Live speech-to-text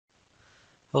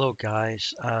Hello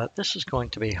guys, this is going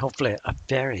to be hopefully a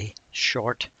very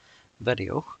short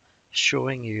video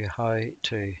showing you how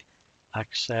to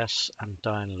access and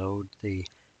download the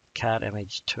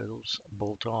CADimage tools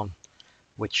bolt-on,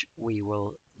 which we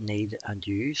will need and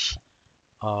use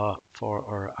for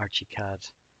our ArchiCAD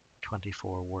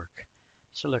 24 work.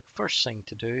 So look, first thing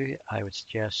to do, I would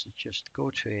suggest is just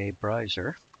go to a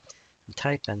browser and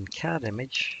type in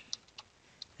CADimage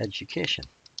education.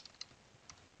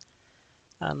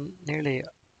 And nearly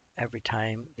every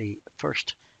time the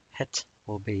first hit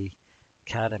will be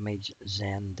CADimage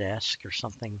Zendesk or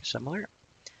something similar.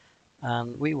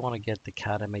 And we want to get the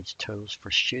CADimage tools for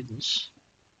students.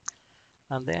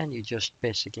 And then you just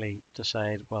basically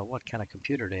decide, well, what kind of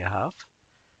computer do you have?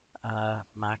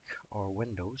 Mac or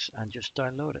Windows, and just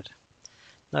download it.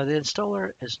 Now the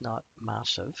installer is not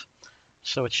massive,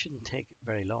 so it shouldn't take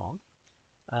very long.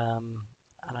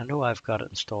 And I know I've got it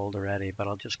installed already, but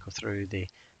I'll just go through the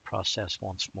process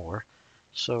once more.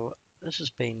 So this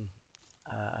has been,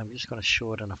 I'm just going to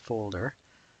show it in a folder,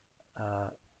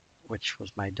 which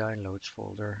was my downloads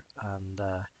folder, and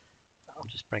I'll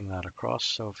just bring that across.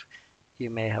 So if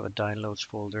you may have a downloads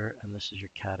folder, and this is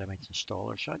your CADimage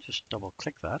installer, so I just double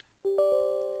click that.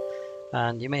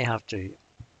 And you may have to,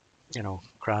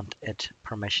 grant it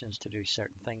permissions to do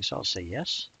certain things. So I'll say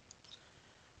yes.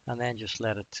 And then just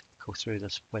let it go through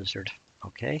this wizard.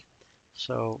 Okay,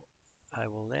 so I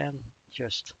will then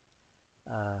just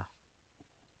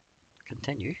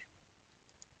continue.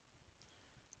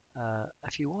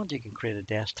 If you want, you can create a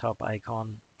desktop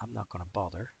icon. I'm not going to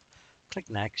bother. Click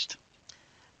next.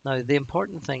 Now the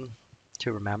important thing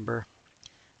to remember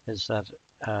is that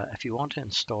if you want to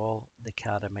install the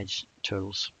CADimage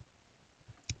tools,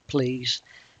 please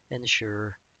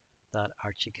ensure that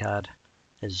ArchiCAD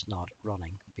is not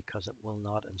running, because it will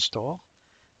not install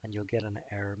and you'll get an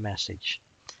error message.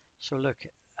 So look,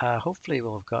 hopefully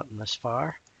we'll have gotten this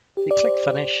far. If you click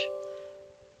finish,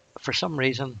 for some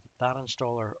reason that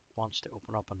installer wants to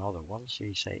open up another one, so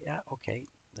you say yeah, okay,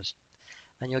 this,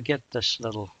 and you'll get this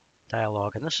little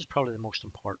dialog, and this is probably the most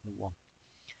important one.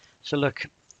 So look,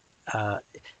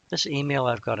 this email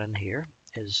I've got in here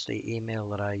is the email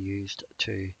that I used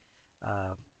to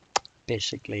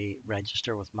basically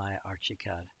register with my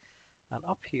ArchiCAD. And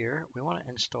up here, we want to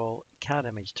install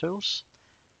CADimage tools,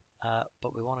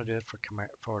 but we want to do it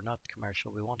for not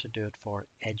commercial. We want to do it for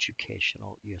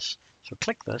educational use. So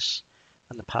click this,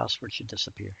 and the password should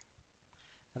disappear.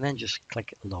 And then just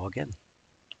click login.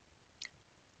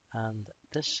 And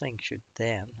this thing should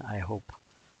then, I hope,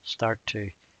 start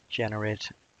to generate,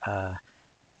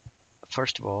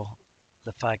 first of all,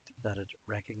 the fact that it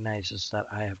recognizes that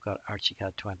I have got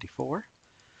ArchiCAD 24.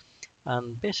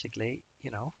 And basically,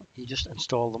 you just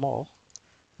install them all.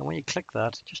 And when you click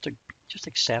that, just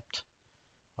accept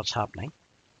what's happening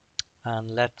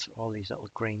and let all these little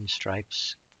green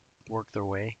stripes work their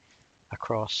way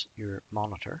across your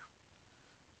monitor.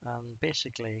 And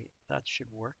basically, that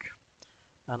should work.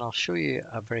 And I'll show you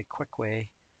a very quick way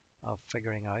of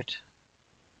figuring out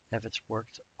if it's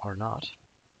worked or not.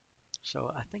 So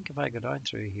I think if I go down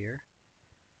through here,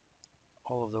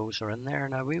 all of those are in there.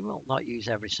 Now we will not use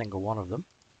every single one of them.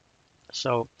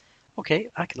 So,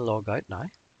 okay, I can log out now.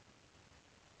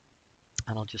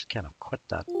 And I'll just kind of quit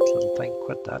that little thing,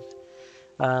 quit that.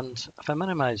 And if I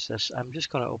minimize this, I'm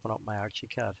just going to open up my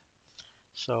ArchiCAD.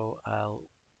 So I'll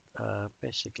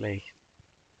basically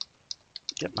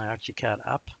get my ArchiCAD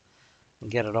app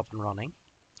and get it up and running.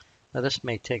 Now this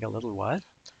may take a little while.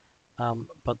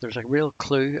 But there's a real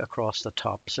clue across the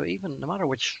top. So even no matter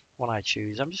which one I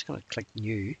choose, I'm just going to click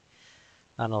new,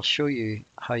 and I'll show you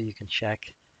how you can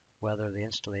check whether the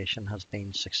installation has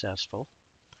been successful.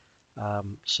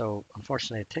 So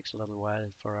unfortunately, it takes a little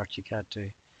while for ArchiCAD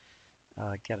to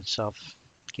get itself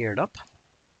geared up.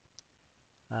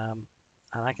 And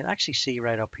I can actually see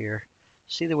right up here,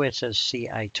 see the way it says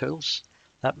CI tools?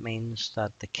 That means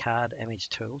that the CADimage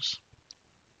tools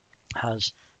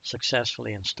has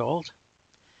successfully installed.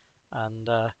 And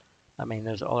I mean,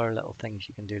 there's other little things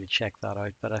you can do to check that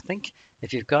out, but I think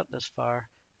if you've got this far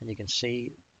and you can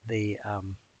see the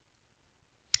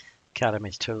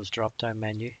CADimage tools drop down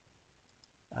menu,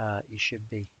 you should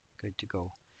be good to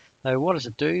go. Now what does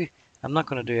it do? I'm not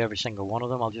going to do every single one of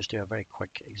them. I'll just do a very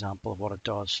quick example of what it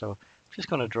does. So I'm just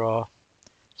going to draw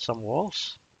some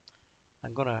walls.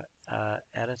 I'm going to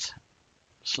edit,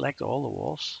 select all the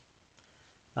walls,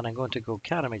 and I'm going to go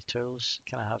CADimage tools.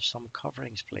 Can I have some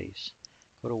coverings, please?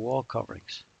 Go to wall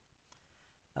coverings.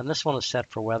 And this one is set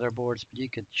for weatherboards, but you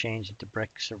could change it to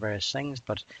bricks or various things,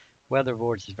 but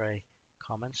weatherboards is very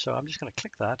common. So I'm just going to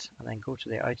click that and then go to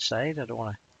the outside. I don't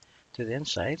want to do the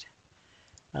inside.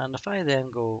 And if I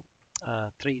then go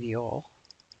 3D all,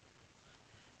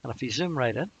 and if you zoom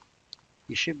right in,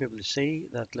 you should be able to see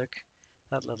that, look,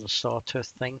 that little sawtooth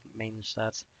thing means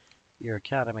that your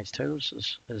CADimage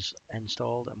tools is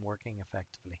installed and working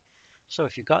effectively. So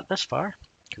if you got this far,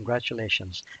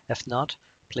 congratulations. If not,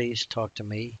 please talk to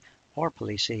me or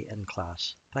Policy in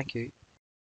class. Thank you.